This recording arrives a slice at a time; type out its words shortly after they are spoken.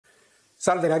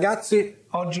Salve ragazzi,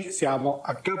 oggi siamo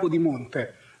a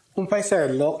Capodimonte, un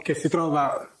paesello che si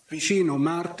trova vicino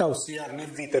Marta, ossia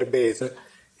nel Viterbese,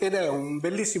 ed è un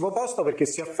bellissimo posto perché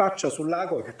si affaccia sul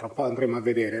lago che tra un po' andremo a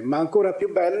vedere, ma ancora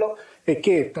più bello è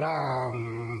che tra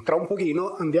un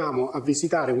pochino andiamo a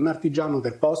visitare un artigiano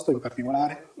del posto, in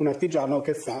particolare un artigiano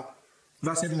che fa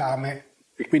vasellame,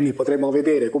 e quindi potremo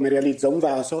vedere come realizza un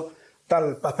vaso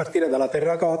a partire dalla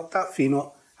terracotta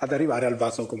fino ad arrivare al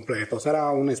vaso completo. Sarà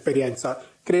un'esperienza,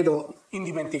 credo,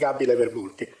 indimenticabile per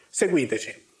molti.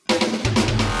 Seguiteci!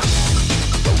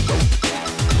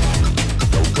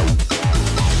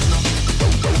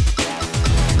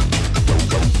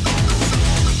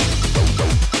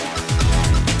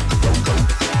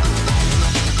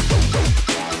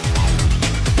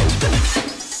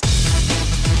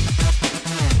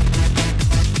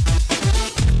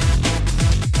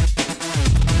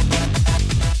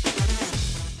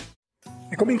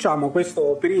 Cominciamo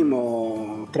questo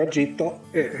primo tragitto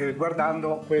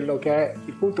guardando quello che è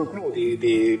il punto clou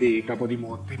di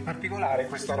Capodimonte, in particolare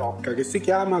questa rocca che si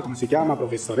chiama, come si chiama,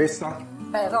 professoressa?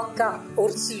 Rocca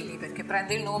Orsini, perché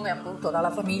prende il nome appunto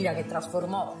dalla famiglia che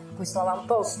trasformò questo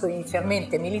avamposto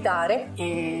inizialmente militare,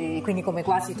 e quindi come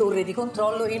quasi torre di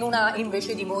controllo, in una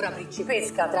invece dimora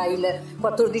principesca tra il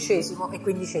XIV e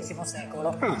XV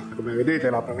secolo. Come vedete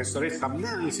la professoressa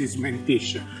mai si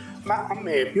smentisce. Ma a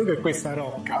me, più che questa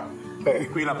rocca,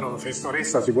 qui la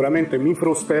professoressa sicuramente mi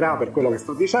frustrerà per quello che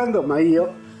sto dicendo, ma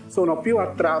io sono più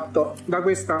attratto da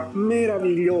questa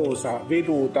meravigliosa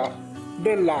veduta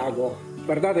del lago.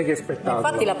 Guardate che spettacolo!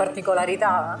 Infatti la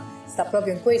particolarità sta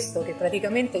proprio in questo, che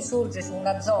praticamente sorge su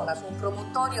una zona, su un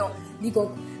promontorio,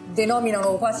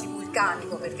 denominano quasi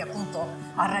vulcanico perché appunto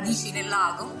ha radici nel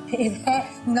lago, ed è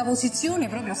una posizione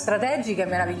proprio strategica e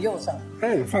meravigliosa.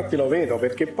 Infatti lo vedo,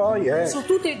 perché poi è... Su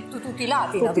tutti i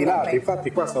lati, tutti i lati,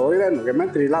 infatti qua stavo vedendo che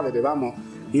mentre di là vedevamo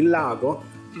il lago,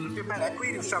 ebbene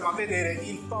qui riusciamo a vedere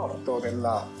il porto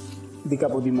di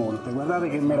Capodimonte, guardate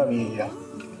che meraviglia.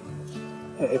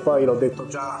 E poi l'ho detto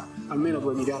già almeno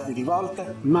 2 miliardi di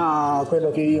volte, ma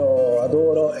quello che io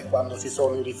adoro è quando ci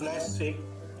sono i riflessi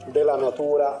della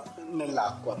natura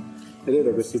nell'acqua.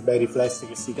 Vedete questi bei riflessi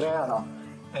che si creano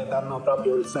e danno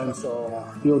proprio il senso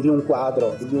di un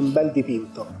quadro, di un bel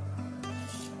dipinto.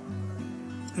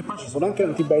 E poi ci sono anche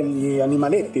tanti belli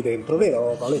animaletti dentro,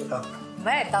 vero Paoletta?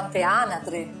 Beh, tante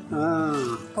anatre,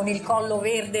 con il collo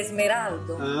verde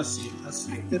smeraldo. Sì.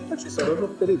 E poi ci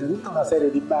sono, vedete, tutta una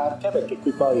serie di barche, perché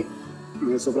qui poi,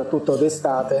 soprattutto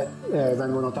d'estate,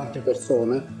 vengono tante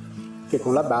persone che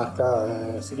con la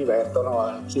barca si divertono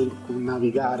a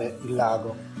circumnavigare il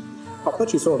lago. Ma poi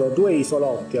ci sono 2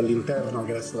 isolotti all'interno,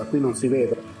 che adesso da qui non si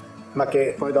vedono, ma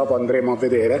che poi dopo andremo a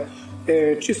vedere.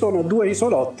 Ci sono 2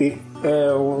 isolotti,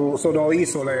 sono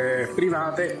isole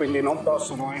private, quindi non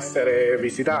possono essere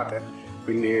visitate,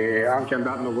 quindi anche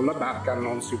andando con la barca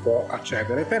non si può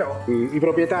accedere, però i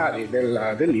proprietari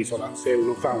dell'isola, se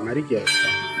uno fa una richiesta,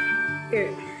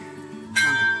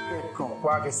 ecco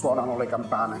qua che suonano le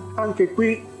campane. Anche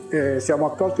qui siamo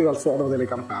accolti dal suono delle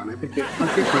campane, perché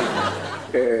anche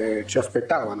qui ci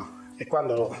aspettavano, e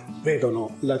quando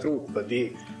vedono la troupe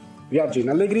di Viaggi in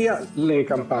Allegria, le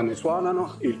campane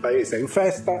suonano, il paese è in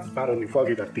festa, sparano i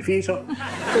fuochi d'artificio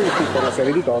e tutta una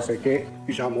serie di cose che,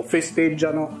 diciamo,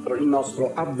 festeggiano il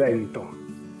nostro avvento.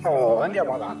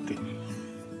 Andiamo avanti.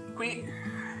 Qui,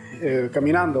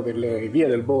 camminando per le vie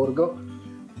del borgo,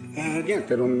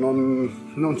 niente,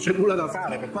 non c'è nulla da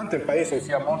fare, per quanto il paese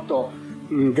sia molto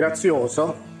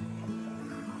grazioso,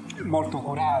 molto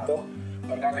curato.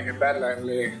 Guardate che belle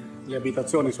le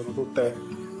abitazioni, sono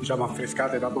tutte, diciamo,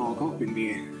 affrescate da poco,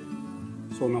 quindi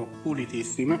sono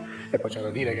pulitissime, e poi c'è da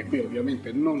dire che qui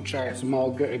ovviamente non c'è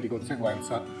smog e di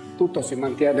conseguenza tutto si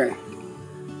mantiene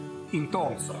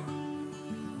intonso.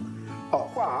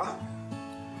 Qua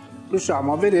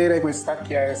riusciamo a vedere questa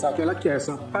chiesa, che è la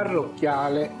chiesa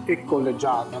parrocchiale e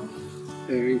collegiata.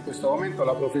 In questo momento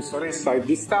la professoressa è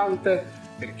distante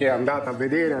perché è andata a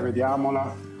vedere,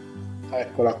 vediamola,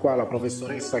 eccola qua la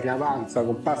professoressa che avanza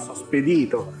con passo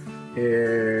spedito.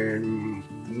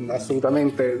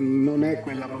 Assolutamente non è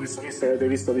quella professoressa che avete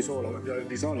visto di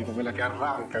solito, quella che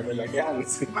arranca, quella che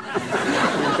anzi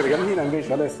mentre cammina,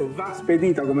 invece adesso va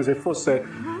spedita come se fosse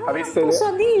come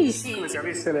se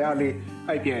avesse le ali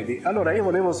ai piedi. Allora io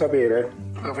volevo sapere,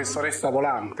 professoressa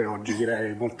volante oggi,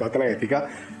 direi molto atletica,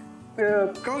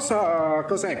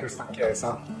 cos'è questa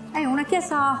chiesa? È una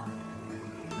chiesa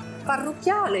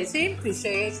parrocchiale,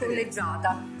 semplice e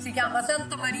soleggiata, si chiama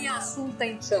Santa Maria Assunta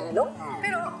in Cielo,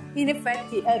 però in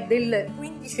effetti è del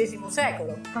XV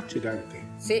secolo. Accidenti.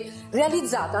 Sì,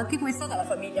 realizzata anche questa dalla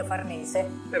famiglia Farnese.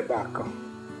 Perbacco.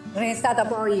 è stata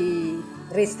poi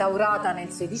restaurata nel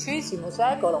XVI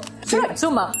secolo, Sì. però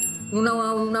insomma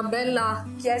una bella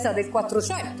chiesa del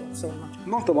 400, insomma.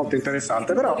 Molto molto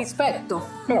interessante, però Rispetto.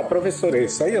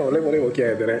 professoressa, io le volevo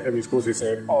chiedere, e mi scusi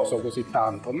se oso così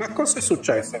tanto, ma cosa è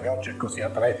successo che oggi è così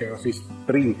atletica, così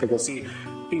sprint, così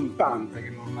pimpante, che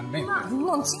normalmente... Ma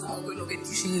non so quello che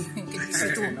dici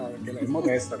tu. No, perché lei è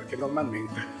modesta, perché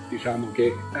normalmente diciamo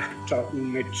che c'ha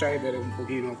un eccedere un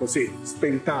pochino così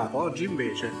stentato, oggi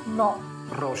invece No.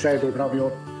 procede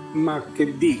proprio, ma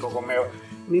che dico, come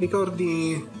mi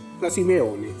ricordi la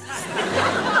Simeoni.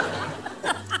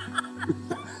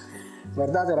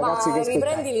 Guardate ragazzi, Ma che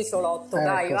spettacolo. riprendi l'isolotto,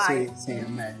 dai, Ecco, vai. sì, è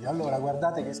meglio. Allora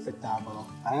guardate che spettacolo,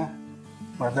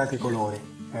 guardate i colori,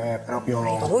 I proprio...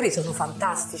 colori sono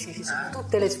fantastici, ci sono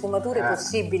tutte le sfumature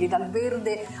possibili, dal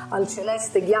verde al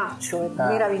celeste ghiaccio, è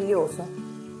meraviglioso.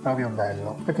 Proprio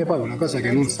bello, perché poi una cosa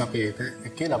che non sapete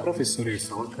è che la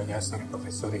professoressa, oltre che essere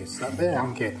professoressa, è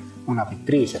anche una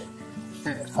pittrice,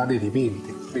 fa dei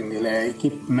dipinti, quindi lei,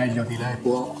 chi meglio di lei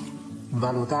può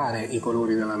valutare i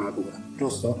colori della natura,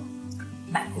 giusto?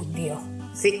 Beh, oddio,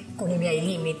 sì, con i miei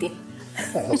limiti.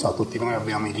 Lo so, tutti noi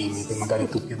abbiamo i limiti, magari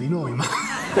tu più di noi, ma...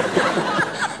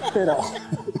 però...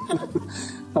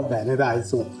 va bene, dai,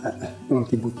 su, non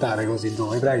ti buttare così giù,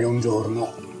 vedrai che un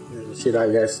giorno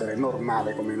riuscirai a essere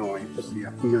normale come noi, così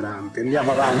ignorante.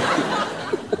 Andiamo avanti.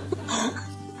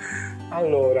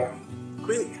 Allora,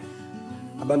 qui,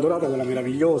 abbandonata quella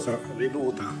meravigliosa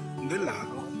veduta del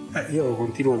lago, io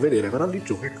continuo a vedere, però di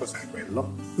giù che cos'è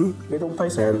quello? Vedo un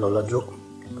paesello laggiù.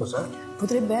 Cos'è?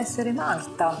 Potrebbe essere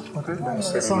Marta, Potrebbe non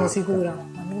essere ne sono Marta. sicura,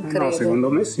 ma non credo. No, secondo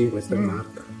me sì, questa è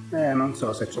Marta. Non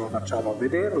so se ce la facciamo a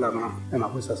vederla, ma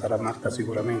questa sarà Marta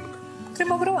sicuramente.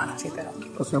 Potremmo provarci però.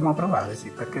 Possiamo provare, sì,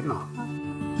 perché no?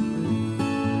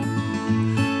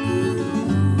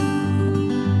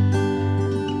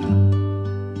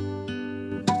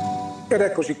 Ed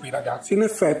eccoci qui ragazzi, in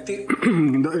effetti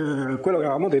quello che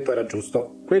avevamo detto era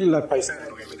giusto. Quel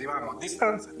paesello che vedevamo a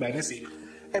distanza, bene sì,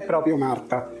 è proprio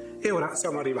Marta. E ora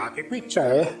siamo arrivati. Qui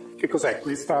c'è, che cos'è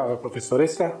questa,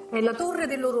 professoressa? È la torre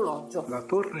dell'orologio. La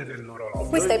torre dell'orologio.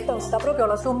 Questa è posta proprio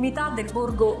alla sommità del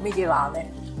borgo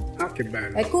medievale. Ah, che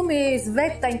bello. È come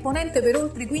svetta imponente per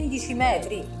oltre 15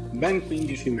 metri. Ben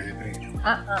 15 metri.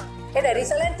 Ed è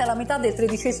risalente alla metà del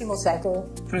XIII secolo.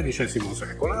 XIII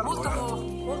secolo. Allora,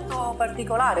 Molto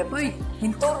particolare. Poi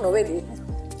intorno, vedi,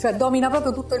 cioè domina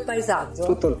proprio tutto il paesaggio.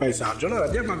 tutto il paesaggio. Allora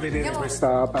andiamo a vedere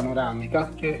questa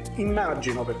panoramica che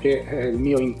immagino, perché il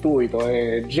mio intuito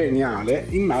è geniale,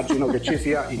 immagino che ci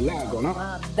sia il lago, no?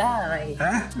 Ma dai!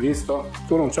 Visto?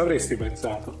 Tu non ci avresti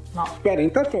pensato. No. Bene,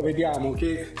 intanto vediamo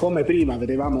che come prima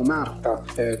vedevamo Marta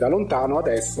da lontano,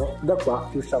 adesso da qua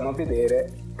riusciamo a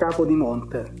vedere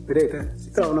Capodimonte. Vedete? Si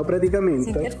trovano praticamente... Si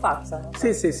interfacciano.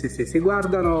 Sì, si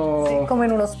guardano... Sì, come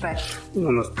in uno specchio. In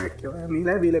uno specchio. Mi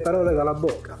levi le parole dalla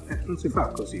bocca. Non si fa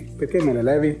così. Perché me le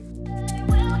levi?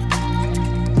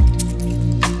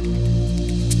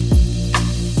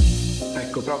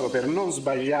 Ecco, proprio per non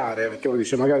sbagliare, perché uno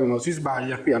dice magari uno si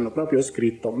sbaglia, qui hanno proprio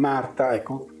scritto Marta,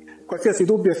 ecco. Qualsiasi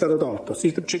dubbio è stato tolto.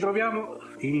 Ci troviamo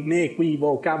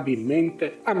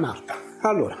inequivocabilmente a Marta.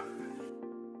 Allora.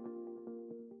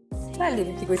 Belli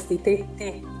tutti questi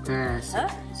tetti Sì.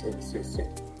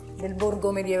 del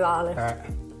borgo medievale.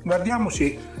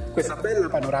 Guardiamoci questa bella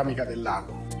panoramica del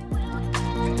lago.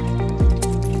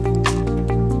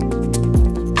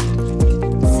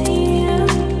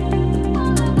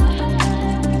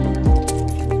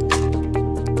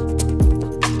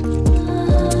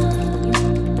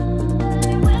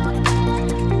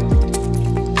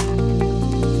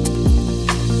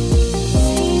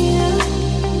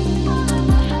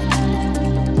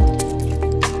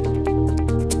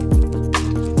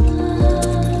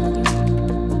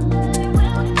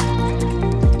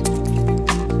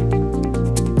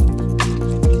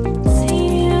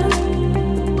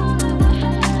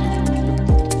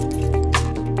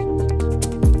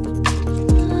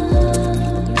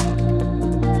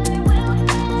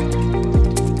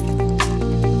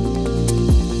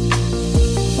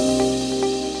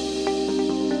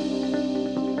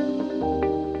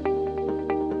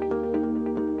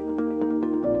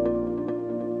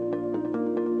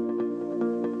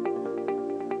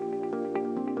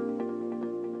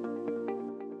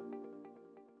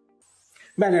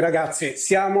 Bene ragazzi,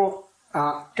 siamo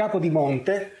a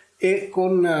Capodimonte e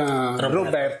con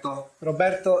Roberto.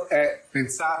 Roberto è,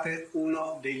 pensate,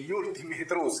 uno degli ultimi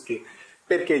etruschi.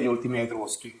 Perché gli ultimi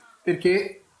etruschi?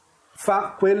 Perché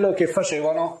fa quello che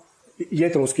facevano gli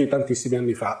etruschi tantissimi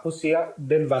anni fa, ossia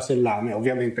del vasellame.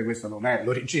 Ovviamente questo non è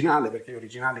l'originale, perché gli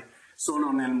originali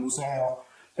sono nel museo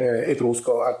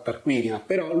etrusco a Tarquinia,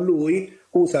 però lui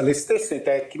usa le stesse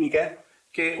tecniche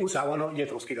che usavano gli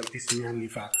etruschi tantissimi anni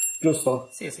fa, giusto?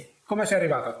 Sì, sì. Come sei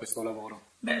arrivato a questo lavoro?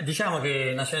 Beh, diciamo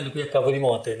che nascendo qui a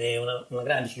Capodimonte, una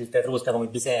grande città etrusca come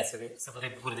Bisenzio, che si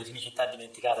potrebbe pure definire città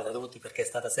dimenticata da tutti perché è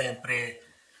stata sempre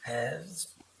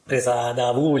presa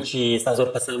da Vulci, stanno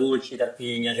sorpassando Vulci,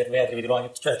 Tarquinia, Cervetri,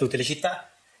 Vitruviano, cioè tutte le città.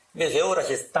 Invece ora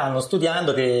ci stanno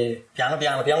studiando che piano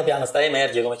piano sta a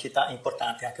emergere come città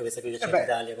importante anche questa qui che c'è in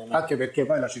Italia. Anche perché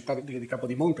poi la città di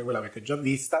Capodimonte voi l'avete già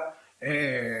vista,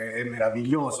 è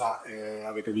meravigliosa,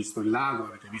 avete visto il lago,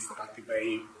 avete visto tanti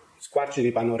bei squarci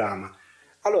di panorama.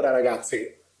 Allora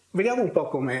ragazzi, vediamo un po'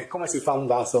 come si fa un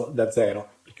vaso da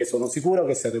zero, perché sono sicuro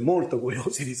che siete molto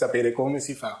curiosi di sapere come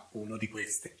si fa uno di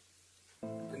questi.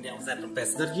 Prendiamo sempre un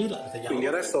pezzo d'argilla. Quindi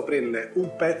adesso prende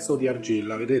un pezzo di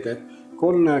argilla, vedete?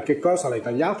 Con che cosa l'hai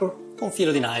tagliato? Un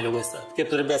filo di nylon questo, che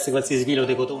potrebbe essere qualsiasi filo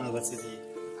di cotone, qualsiasi...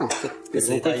 Con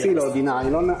quel filo di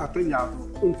nylon ha tagliato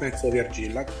un pezzo di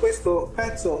argilla. Questo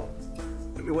pezzo,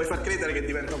 mi vuoi far credere che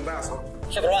diventa un vaso?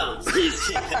 Ci proviamo, sì.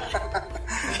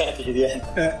 Certo ci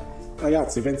diventa.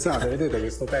 Ragazzi, pensate, vedete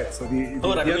questo pezzo di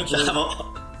ora di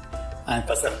cominciamo a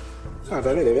impastare.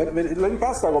 Guarda, vedete, lo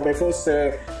impasta come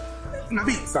fosse una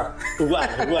pizza.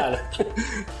 Uguale.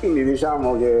 Quindi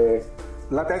diciamo che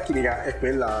la tecnica è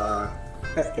quella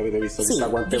che avete visto chissà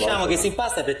quante diciamo volte. Che si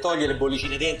impasta per togliere le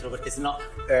bollicine dentro, perché sennò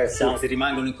se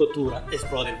rimangono in cottura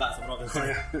esplode il vaso proprio.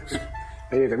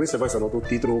 Vedete, questi poi sono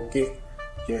tutti i trucchi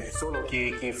che solo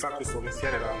chi fa questo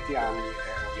mestiere da tanti anni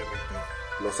ovviamente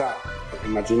lo sa.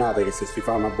 Immaginate che se si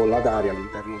fa una bolla d'aria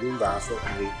all'interno di un vaso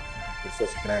questo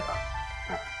si crepa.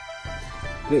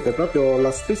 Vedete, proprio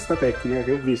la stessa tecnica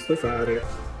che ho visto fare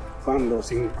quando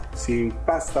si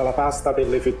impasta la pasta per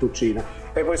le fettuccine.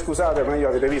 E poi scusate, ma io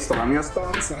avete visto la mia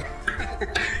stanza,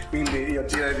 quindi io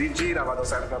gira e rigira vado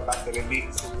sempre a battere lì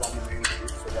sugli alimenti.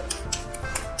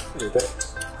 Vedete?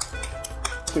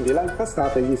 Quindi l'ha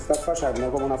impastata e gli sta facendo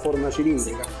come una forma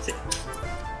cilindrica. Sì.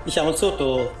 Diciamo il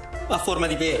sotto a forma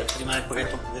di pera, rimane un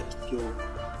pochetto più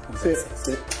complesso.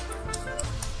 Sì.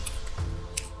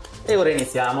 E ora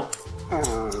iniziamo.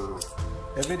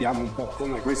 E vediamo un po'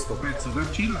 come questo pezzo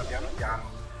d'argilla piano piano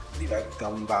diventa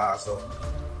un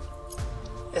vaso.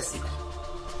 Sì,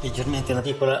 leggermente una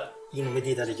piccola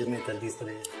inumidita leggermente al disco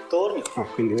dei torni.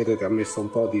 Quindi vedete ha messo un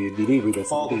po' di liquido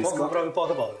sul disco. Proprio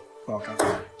poco. Poca.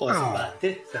 Poi si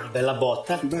batte, una bella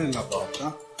botta. Bella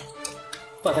botta.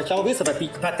 Poi facciamo questo per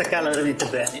attaccarla veramente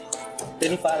bene, per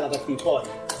non farla partire fuori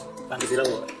quando si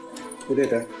lavora.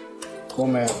 Vedete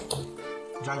come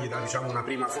già gli dà diciamo una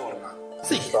prima forma.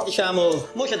 Sì, diciamo,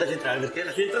 mo c'è da centrare perché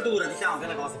la centratura diciamo che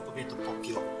è una cosa un po'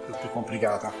 più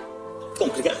complicata.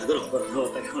 Però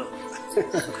no.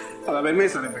 Allora per me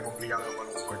sarebbe complicato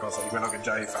qualunque cosa di quello che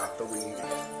già hai fatto, quindi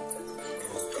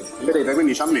vedete,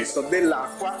 quindi ci ha messo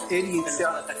dell'acqua e inizia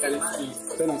per attaccare le mani,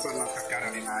 per non farlo attaccare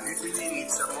alle mani, quindi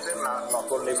inizia a modellarlo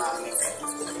con le mani.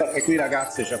 E qui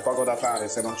ragazzi c'è poco da fare,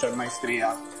 se non c'è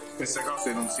maestria queste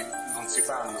cose non si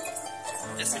fanno.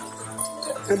 Sì.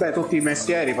 E beh, tutti i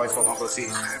mestieri poi sono così,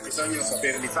 bisogna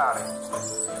saperli fare.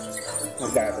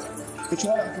 Guardate, e ci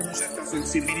vuole anche una certa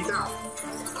sensibilità.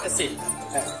 Sì.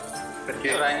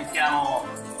 Perché ora iniziamo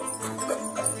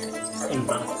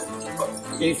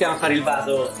a fare il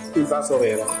vaso. Il vaso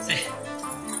vero. Sì.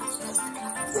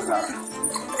 Guardate.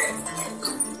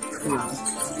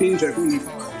 Spinge quindi i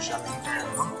forbici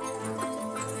all'interno.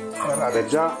 Guardate,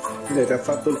 già vedete ha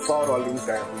fatto il foro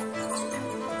all'interno.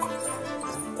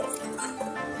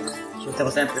 Ci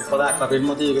mettiamo sempre un po' d'acqua per il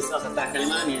motivo che sennò si attacca le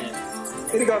mani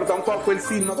Mi ricorda un po' quel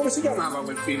film, come si chiamava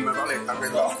quel film, Valetta,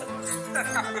 quello?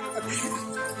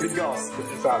 Il Ghost,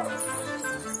 esatto.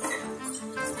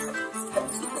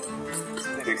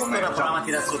 Vedete com'è? Ora proviamo a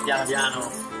tirare su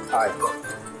piano. Ecco.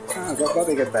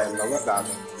 Guardate che bello, guardate.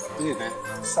 Vedete?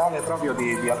 Sale proprio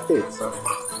di altezza.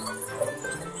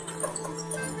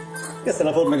 Questa è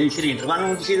la forma di un cilindro, ma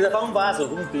non decide da fare un vaso,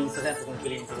 comunque inizia sempre con un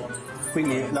cilindro.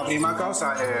 Quindi la prima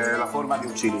cosa è la forma di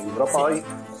un cilindro, poi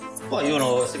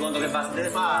uno, secondo che vaso deve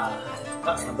fare,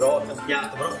 fa una brocca, un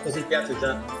piatto, però così il piatto è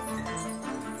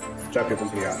già più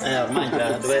complicato. Ormai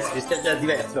deve essere già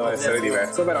diverso. Deve essere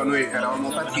diverso, però noi eravamo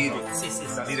partiti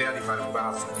dall'idea di fare un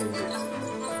vaso.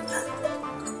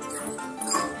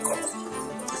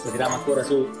 Lo tiriamo ancora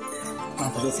su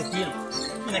un pezzettino,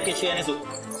 non è che ce ne su.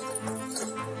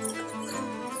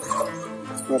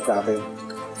 Guardate,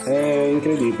 è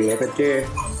incredibile perché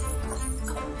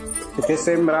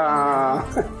sembra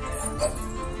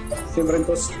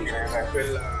impossibile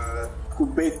quel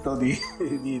cubetto di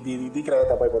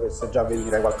creta poi potesse già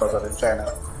venire qualcosa del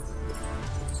genere.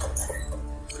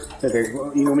 Vedete,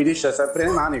 inumidisce sempre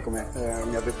le mani, come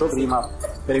mi ha detto prima,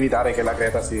 per evitare che la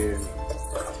creta si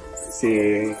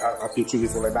appiccichi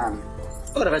sulle mani.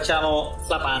 Ora facciamo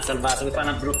la panza al vaso, che fa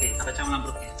una brocchetta, facciamo una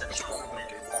brocchetta, diciamo.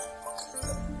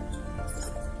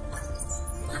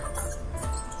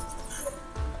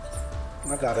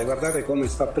 Guardate come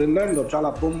sta prendendo già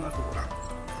la bombatura.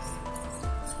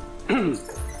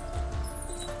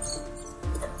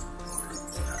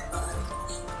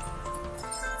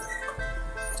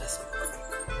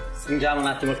 Stringiamo un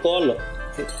attimo il collo.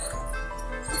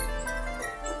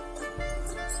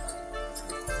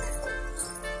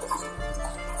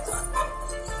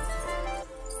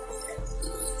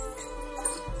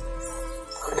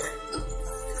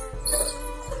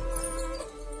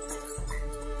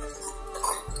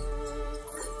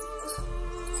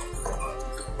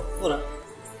 Ora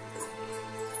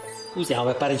usiamo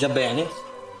per pareggiare bene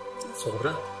sopra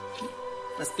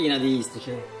la spina di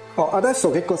istrice. Oh,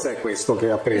 adesso che cos'è questo che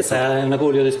ha preso? Questa è una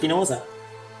polio di spinosa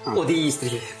o di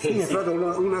istrice. Quindi è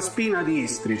proprio una spina di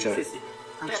istrice. Sì, sì.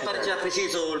 Per pareggiare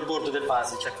preciso il bordo del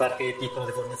vaso, c'è qualche piccola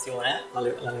deformazione, la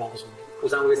leviamo subito.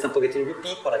 Usiamo questa un pochettino più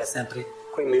piccola che è sempre...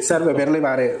 Quindi serve per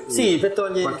levare per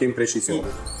togliere qualche imprecisione.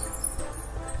 Sì.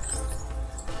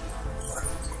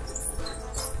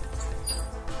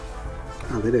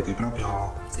 Vedete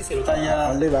proprio lo taglia...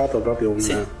 ha levato proprio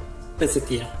un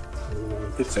pezzettino,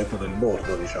 un pezzetto del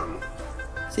bordo, diciamo.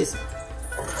 Sì.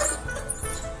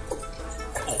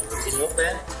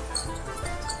 Bene.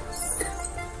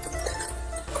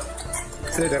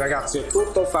 Vedete ragazzi, è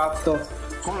tutto fatto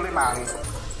con le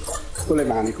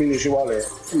mani, quindi ci vuole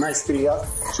maestria,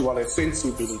 ci vuole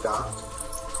sensibilità,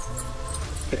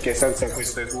 perché senza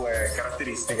queste due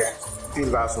caratteristiche il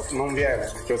vaso non viene,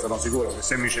 perché io sono sicuro che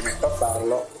se mi ci metto a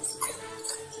farlo,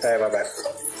 vabbè,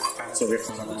 penso che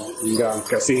farò un gran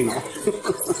casino.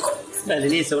 Beh,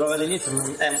 all'inizio, proprio all'inizio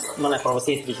non è proprio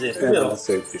semplice. Non è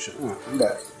semplice.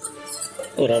 Beh.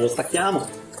 Ora lo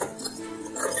stacchiamo.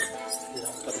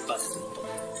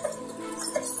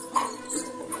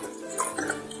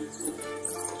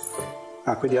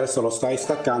 Quindi adesso lo stai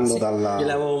staccando dalla... Gli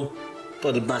levo un po'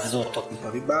 di base sotto. Un po'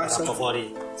 di base. Un po'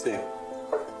 fuori. Sì.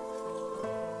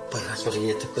 Poi faccio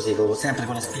così, sempre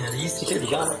con la spina di istrice,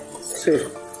 diciamo. Sì.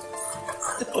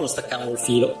 E poi lo stacchiamo col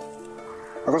filo.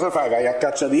 Ma cosa fai? Vai a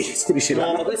caccia di istrici?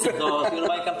 No, ma questo se uno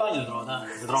va in campagna lo trovo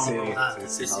tanto. Si trovano tanti.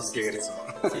 Sì.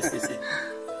 Sì.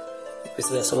 E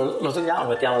questo adesso lo togliamo,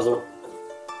 mettiamo su.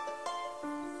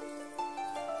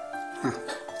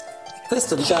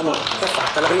 Questo diciamo è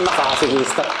fatta la prima fase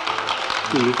questa.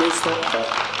 Quindi questo è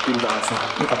il vaso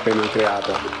appena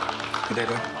creato.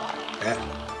 Vedete?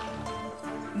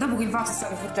 Dopo che il vaso è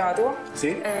stato forgiato,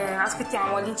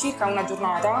 aspettiamo all'incirca una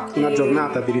giornata. Una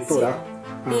giornata addirittura? Sì.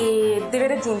 E deve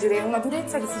raggiungere una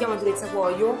durezza che si chiama durezza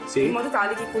cuoio, in modo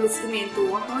tale che con lo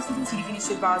strumento apposito si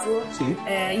rifinisce il vaso,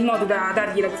 in modo da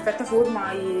dargli la perfetta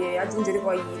forma e aggiungere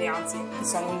poi le anse, che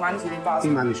sono i manici del vaso. I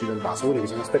manici del vaso, quindi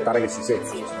bisogna aspettare che si secca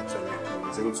sostanzialmente.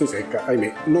 Se non si secca,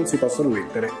 ahimè, non si possono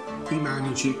mettere i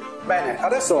manici. Bene,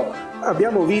 adesso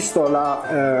abbiamo visto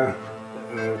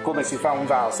come si fa un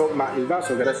vaso, ma il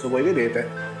vaso che adesso voi vedete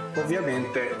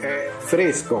ovviamente è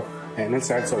fresco. Nel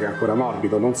senso che è ancora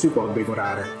morbido, non si può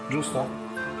decorare, giusto?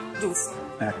 Giusto.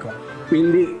 Ecco,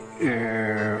 quindi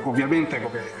ovviamente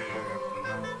come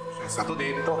è stato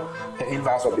detto, il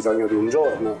vaso ha bisogno di un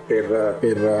giorno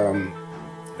per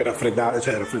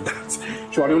raffreddarsi,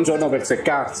 ci vuole un giorno per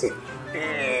seccarsi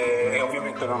e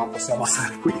ovviamente noi non possiamo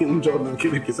stare qui un giorno, anche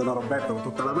perché sennò Roberto con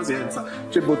tutta la pazienza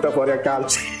ci butta fuori a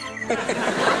calci.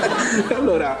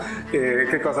 Allora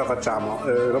che cosa facciamo?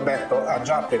 Roberto ha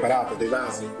già preparato dei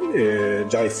vasi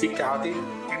già essiccati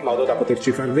in modo da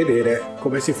poterci far vedere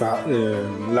come si fa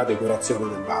la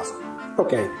decorazione del vaso.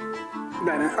 Ok,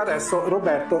 bene, adesso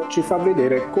Roberto ci fa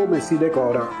vedere come si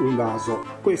decora un vaso.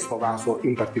 Questo vaso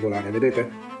in particolare, vedete?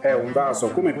 È un vaso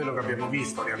come quello che abbiamo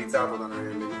visto realizzato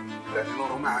dalle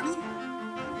loro mani,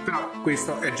 però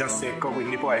questo è già secco,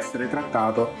 quindi può essere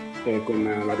trattato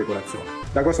con la decorazione.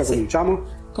 Da cosa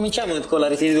cominciamo? Cominciamo con la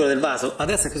rifinitura del vaso.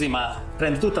 Adesso è così, ma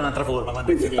prende tutta un'altra forma.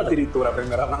 Quindi addirittura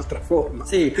prenderà un'altra forma.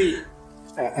 Sì, qui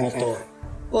molto.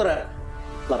 Ora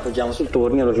lo appoggiamo sul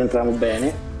tornio, lo centriamo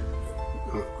bene.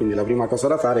 Quindi la prima cosa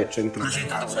da fare è centrare. La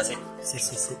centratura, sì.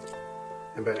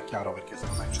 È bene chiaro, perché se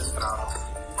non è centrato.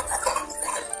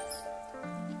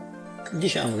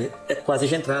 Diciamo che è quasi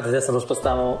centrato, adesso lo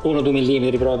spostiamo 1-2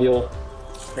 mm proprio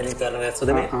nell'interno verso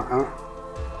di me.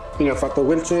 Quindi ho fatto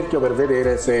quel cerchio per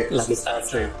vedere se la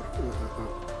distanza.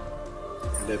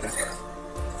 Vedete?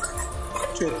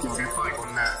 Cerchio che poi con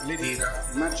le dita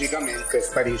magicamente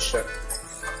sparisce.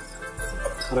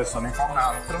 Adesso ne fa un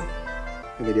altro.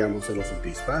 e vediamo se lo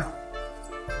soddisfa.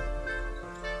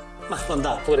 Ma può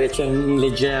andare, pure c'è un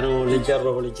leggero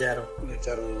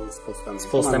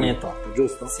spostamento. Forte,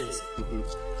 giusto? Sì.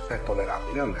 È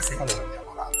tollerabile, allora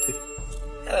andiamo avanti.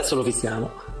 E adesso lo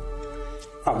fissiamo.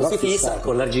 Si fissa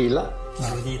con l'argilla,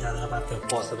 una dita dalla parte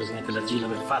opposta, così mette l'argilla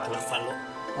per il fatto per farlo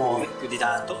muovere più di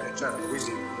tanto. Certo,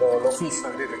 quindi lo fissa,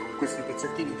 vedete, con questi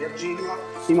pezzettini di argilla,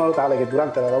 in modo tale che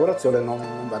durante la lavorazione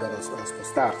non vada a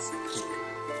spostarsi.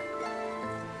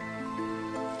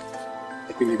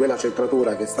 E quindi quella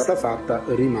centratura che è stata fatta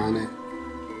rimane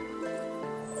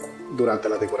durante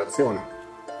la decorazione.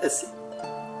 Sì.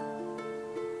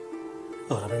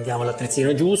 Ora prendiamo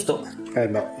l'attrezzino giusto.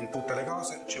 No, in tutte le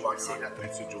cose ci vogliono gli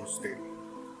attrezzi giusti.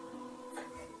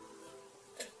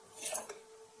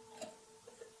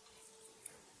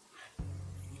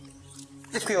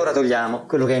 E qui ora togliamo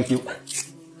quello che è in più.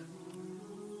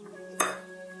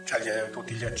 C'è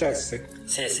tutti gli accessi?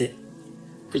 Sì.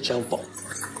 Qui c'è un po'.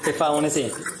 Per fare un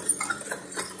esempio.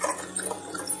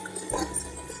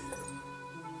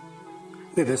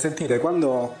 Vedete, sentite,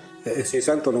 quando si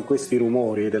sentono questi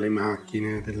rumori delle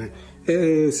macchine,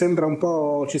 sembra un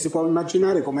po', ci si può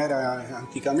immaginare com'era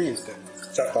anticamente.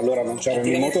 Certo, allora non c'erano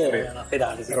i motori, erano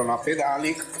a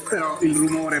pedali, però il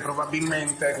rumore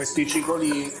probabilmente, questi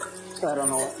cicoli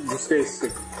erano gli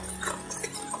stessi.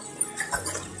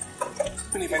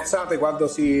 Quindi pensate quando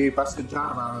si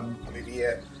passeggiava le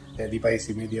vie di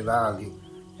paesi medievali,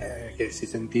 che si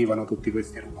sentivano tutti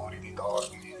questi rumori di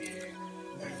torni,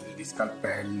 di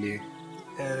scalpelli,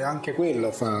 anche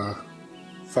quello fa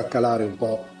calare un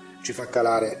po', ci fa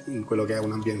calare in quello che è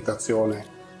un'ambientazione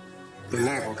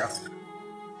dell'epoca.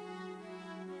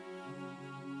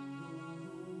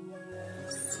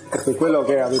 Perché quello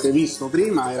che avete visto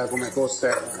prima era come fosse,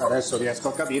 adesso riesco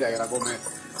a capire, era come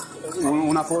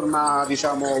una forma,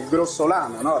 diciamo,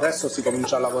 grossolana, no? Adesso si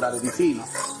comincia a lavorare di fino.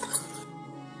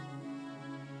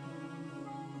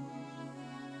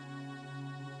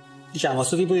 Diciamo,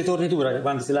 questo tipo di tornitura, che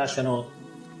quando si lasciano,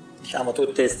 diciamo,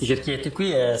 tutti questi cerchietti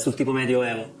qui, è sul tipo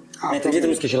medioevo. Mentre gli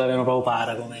etruschi ce l'avevano proprio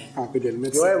para come... quindi nel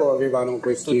medioevo avevano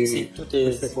queste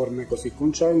forme così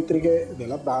concentriche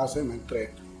della base,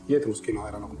 mentre gli etruschi no,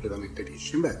 erano completamente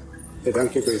lisci. Beh, ed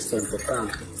anche questo è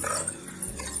importante.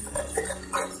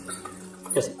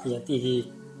 Così, gli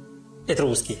antichi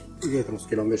etruschi. Gli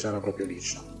etruschi invece era proprio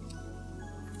liscio.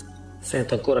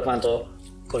 Sento ancora quanto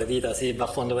con le dita si va a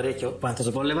fondo parecchio, quanto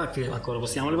si può levare, qui ancora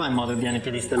possiamo levare in modo che viene il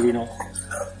piedistallino.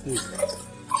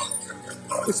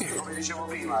 Sì, come dicevo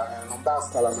prima, non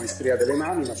basta la maestria delle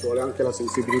mani, ma ci vuole anche la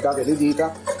sensibilità delle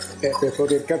dita per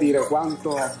poter capire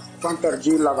quanta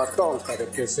argilla va tolta,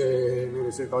 perché se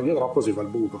ne si toglie troppo si fa il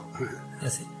buco.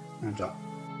 Sì. Già.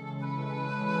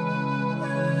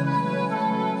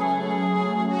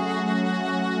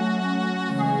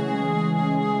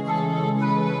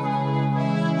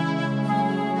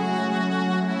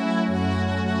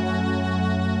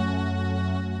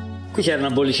 Qui c'era una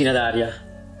bollicina d'aria,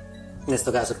 in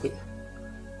questo caso qui.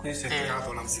 Qui si è creata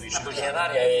una bollicina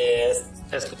d'aria e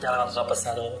è scoppiata quando sono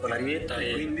passato con la rivetta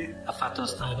e quindi ha fatto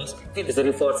quindi si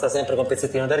rinforza sempre con un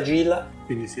pezzettino d'argilla.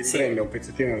 Quindi si prende un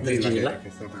pezzettino d'argilla che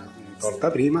è stata tolta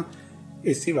prima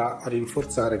e si va a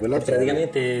rinforzare quella zona.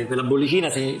 Praticamente quella bollicina,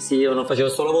 se io non facevo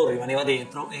questo lavoro, rimaneva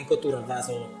dentro e in cottura il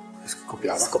vaso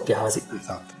scoppiava, sì.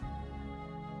 Esatto.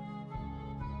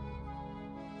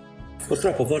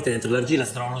 Purtroppo a volte dentro l'argilla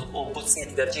si trovano o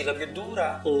bozzetti di argilla più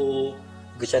dura o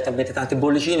che c'è talmente tante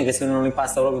bollicine che se uno non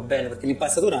impasta proprio bene, perché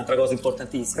l'impastatura è un'altra cosa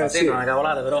importantissima. Sembra una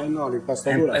cavolata, però no,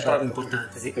 l'impastatura è proprio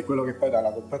importante, sì. È quello che poi dà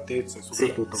la compattezza e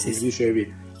soprattutto, come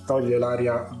dicevi, toglie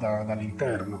l'aria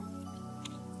dall'interno.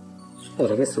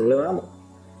 Ora questo lo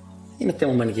leviamo e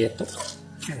mettiamo un manichetto.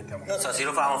 Non so se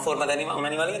lo fa in forma di un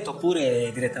animaletto oppure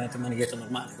direttamente un manichetto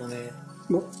normale.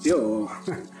 Io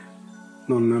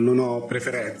non ho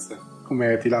preferenze.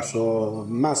 Come ti lascio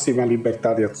massima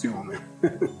libertà di azione.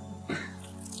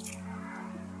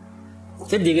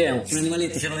 Che di che è un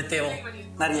animaletto, ce lo mettevo?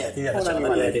 Arieti, facciamo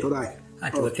un arieti. Dai.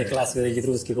 Anche perché è classico degli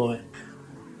etruschi come.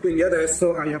 Quindi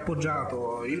adesso hai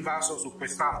appoggiato il vaso su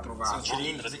quest'altro vaso. Su un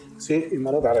cilindro, sì. Sì, in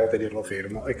modo tale da tenerlo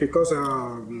fermo. E che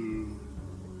cosa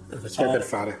c'è per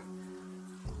fare?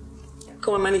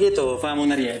 Come manichetto facciamo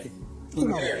un arieti.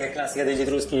 Che è classica degli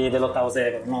etruschi dell'VIII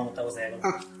secolo, non l'VIII secolo.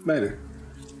 Ah, bene.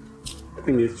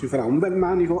 Quindi ci farà un bel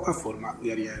manico a forma di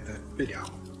ariete.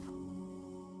 Vediamo.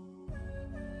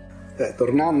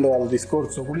 Tornando al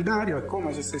discorso culinario, è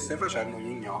come se stesse facendo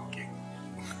gli gnocchi.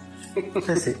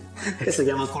 Sì. Questo si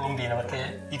chiama colombino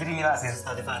perché i primi vasi sono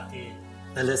stati fatti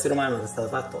dall'essere umano, è stato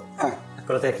fatto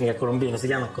con la tecnica colombino, si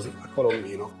chiama così. A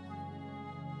colombino.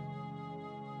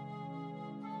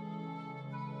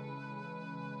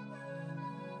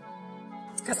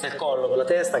 Questo è il collo con la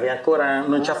testa che ancora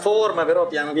non c'ha forma, però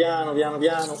piano piano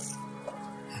prenderà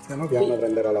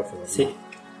la forma. Sì.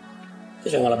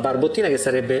 Diciamo la barbottina che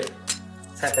sarebbe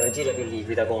sempre l'argilla più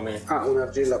liquida come... Ah,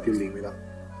 un'argilla più liquida.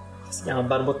 Si chiama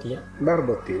barbottina.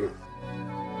 Barbottina.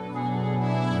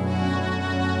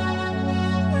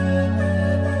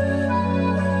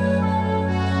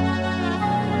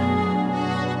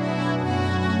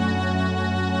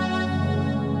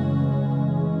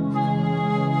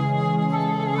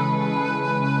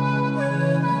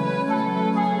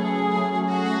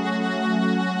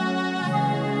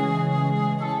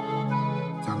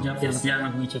 Piano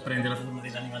piano comincia a prendere la forma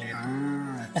dell'animaletto.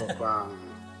 Ah, ecco qua.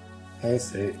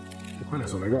 Sì, e quelle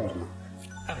sono le corna.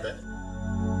 Vabbè.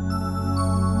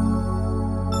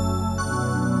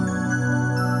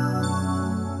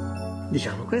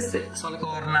 Diciamo, queste sono le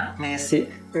corna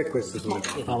messe. E queste sono le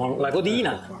corna. Facciamo la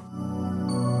codina.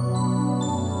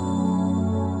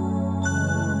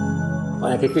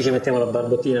 Poi anche qui ci mettiamo la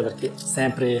barbottina perché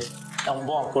sempre è un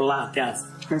buon collante, anzi,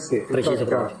 sì, preciso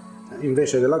proprio.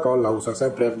 Invece della colla usa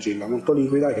sempre argilla molto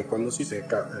liquida che quando si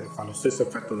secca fa lo stesso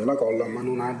effetto della colla, ma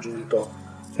non ha aggiunto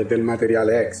del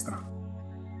materiale extra.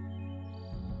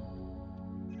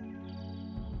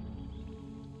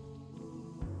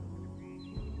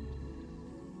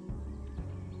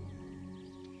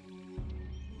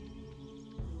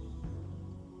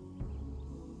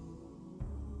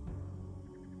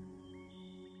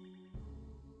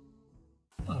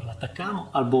 Allora, lo attacchiamo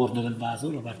al bordo del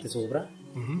vaso, la parte sopra.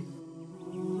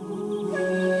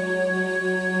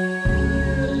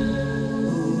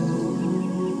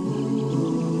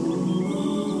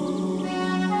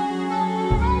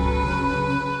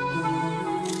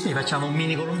 Sì, facciamo un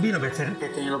mini colombino per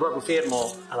tenerlo proprio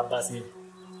fermo alla base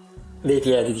dei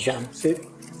piedi, diciamo. Sì. E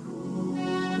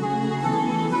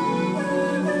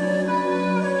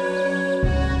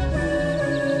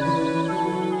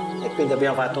quindi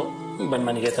abbiamo fatto un bel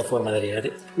manichetto a forma di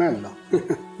ariete. Bello.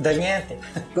 Dal niente.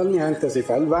 Dal niente si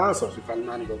fa il vaso, si fa il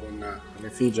manico con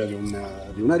l'effigie di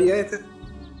un ariete.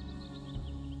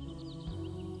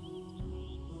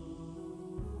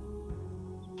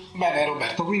 Bene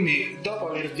Roberto, quindi dopo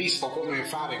aver visto come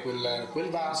fare quel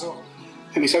vaso,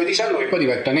 mi stavi dicendo che poi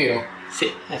diventa nero?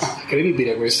 Sì.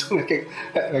 Incredibile questo, perché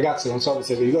ragazzi, non so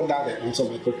se vi ricordate, non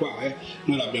so, ecco qua,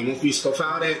 noi l'abbiamo visto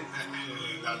fare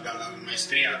dalla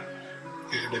maestria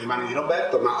delle mani di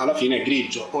Roberto, ma alla fine è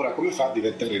grigio. Ora come fa a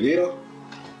diventare nero?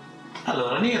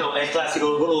 Allora, nero è il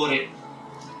classico colore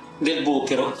del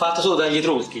zucchero, fatto solo dagli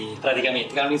etruschi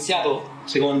praticamente, che hanno iniziato,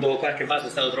 secondo qualche vaso è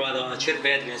stato trovato a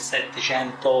Cervetri nel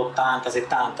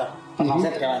 780-70, parliamo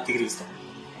sempre avanti Cristo,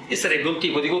 e sarebbe un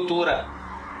tipo di cottura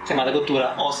chiamata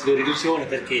cottura ossido-riduzione,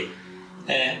 perché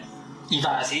i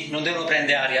vasi non devono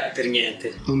prendere aria per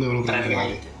niente. Non devono prendere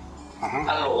aria.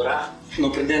 Allora, non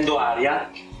prendendo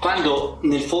aria, quando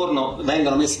nel forno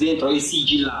vengono messi dentro i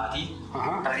sigillati,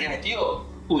 praticamente io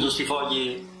uso sti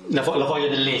fogli, la foglia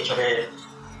del leccio,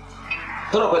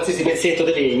 però qualsiasi pezzetto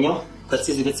di legno va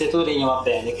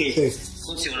bene, che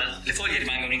funziona, le foglie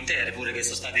rimangono intere pure che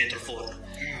sono state dentro il forno.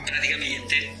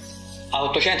 Praticamente a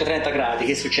 830 gradi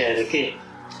che succede? Che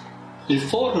il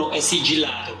forno è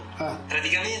sigillato,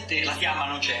 praticamente la fiamma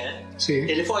non c'è,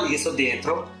 e le foglie che sono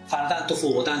dentro fanno tanto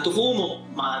fumo,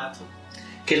 ma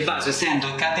che il vaso, essendo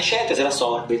incandescente, se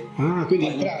l'assorbe. Quindi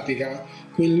in pratica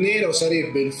quel nero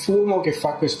sarebbe il fumo che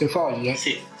fa queste foglie?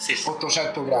 Sì.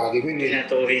 800 gradi, quindi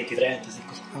 120-30, sì,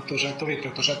 così.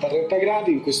 820-830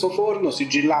 gradi in questo forno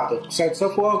sigillato senza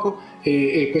fuoco,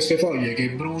 e queste foglie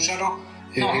che bruciano.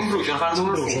 No, non bruciano,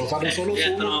 fanno solo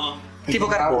fumo. Tipo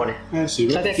carbone. La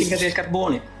tecnica del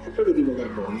carbone. È proprio tipo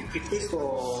carbone. E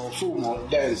questo fumo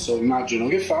denso, immagino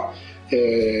che fa,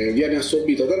 viene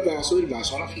assorbito dal vaso, e il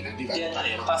vaso alla fine diventa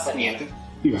nero, pasta nera.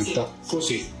 Diventa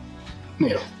così,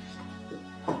 nero.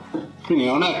 Quindi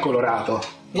non è colorato.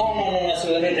 No,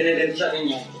 assolutamente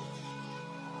niente.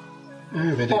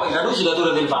 Poi la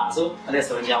lucidatura del vaso,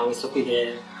 adesso vediamo questo qui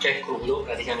che è crudo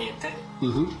praticamente,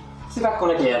 si fa con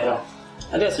la pietra.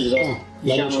 Adesso ci sono,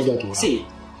 la lucidatura. Sì,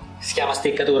 si chiama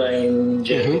steccatura in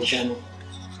gergo, diciamo.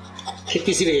 Che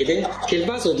qui si vede che il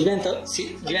vaso diventa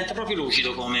proprio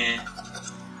lucido come...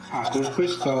 con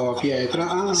questa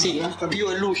pietra. Sì, più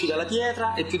è lucida la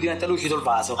pietra e più diventa lucido il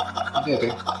vaso.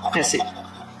 Vedete? Sì.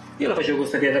 Io la facevo con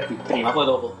questa pietra qui prima, poi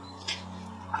dopo.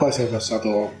 Poi sei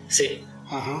passato... Sì.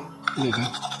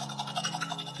 Vedete?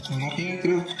 Una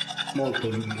pietra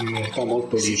in realtà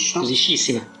molto liscia.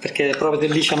 Liscissima, perché è proprio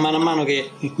del liscio a mano che...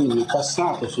 E quindi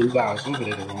passato sul vaso,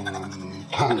 vedete, con tanta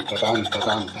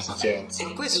pazienza.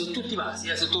 E questi sono tutti i vasi,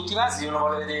 se uno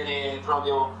vuole vedere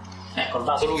proprio Ecco, il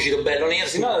vaso lucido bello nero,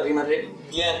 se no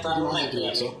diventa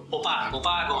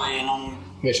opaco e non...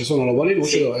 Invece sono l'ovale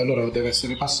lucido e allora deve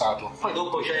essere passato. Poi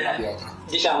dopo c'è,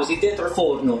 diciamo, se dentro il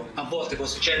forno a volte può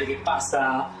succedere che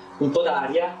passa un po'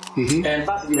 d'aria, il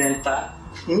vaso diventa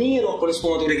nero con le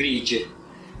sfumature grigie,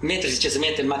 mentre se si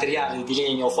mette il materiale di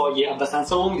legno o foglie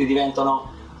abbastanza umide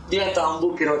diventano un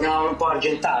bucchero un po'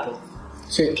 argentato,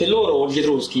 che loro, gli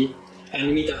etruschi, hanno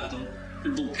imitato il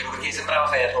bucchero perché sembrava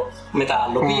ferro,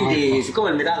 metallo, quindi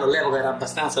siccome il metallo all'epoca era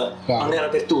abbastanza, non era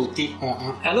per tutti,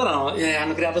 e allora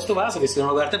hanno creato questo vaso che se non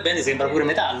lo guarda bene sembra pure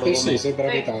metallo. Sì, sembra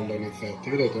metallo in effetti,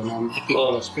 vedete, un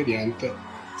piccolo espediente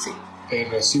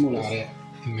per simulare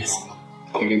il metallo,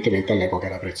 evidentemente all'epoca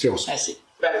era prezioso.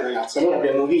 Bene ragazzi, allora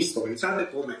abbiamo visto, pensate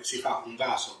come si fa un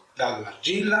vaso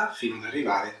dall'argilla fino ad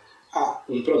arrivare a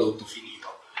un prodotto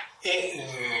finito, e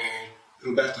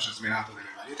Roberto ci ha svelato delle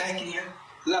varie tecniche.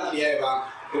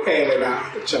 L'allieva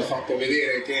Elena ci ha fatto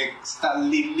vedere che sta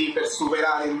lì per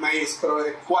superare il maestro,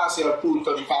 è quasi al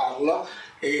punto di farlo,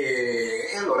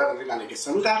 e allora non rimane che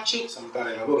salutarci,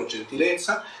 salutare la loro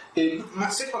gentilezza, ma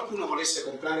se qualcuno volesse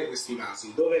comprare questi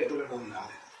vasi, dove può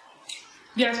andare?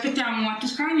 Vi aspettiamo a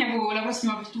Toscana con la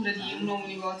prossima apertura di un nuovo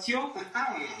negozio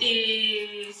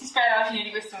e si spera alla fine di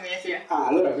questo mese.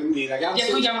 Allora quindi ragazzi, vi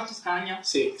accogliamo a Toscana.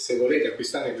 Sì, se volete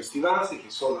acquistare questi vasi, che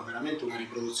sono veramente una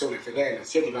riproduzione fedele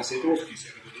sia di vasi etruschi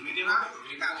sia di quelli medievali, non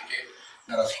vi rimane che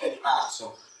dalla fine di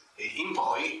marzo in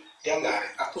poi di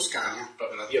andare a Toscana,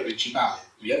 proprio la via principale,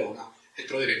 via Roma, e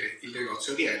troverete il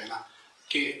negozio di Elena,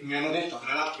 che mi hanno detto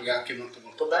tra l'altro che è anche molto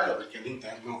molto bello perché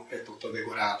all'interno è tutto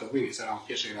decorato, quindi sarà un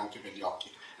piacere anche per gli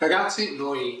occhi. Ragazzi,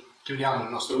 noi chiudiamo il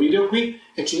nostro video qui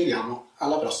e ci vediamo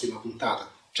alla prossima puntata.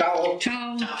 Ciao!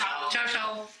 Ciao! Ciao! Ciao!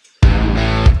 Ciao!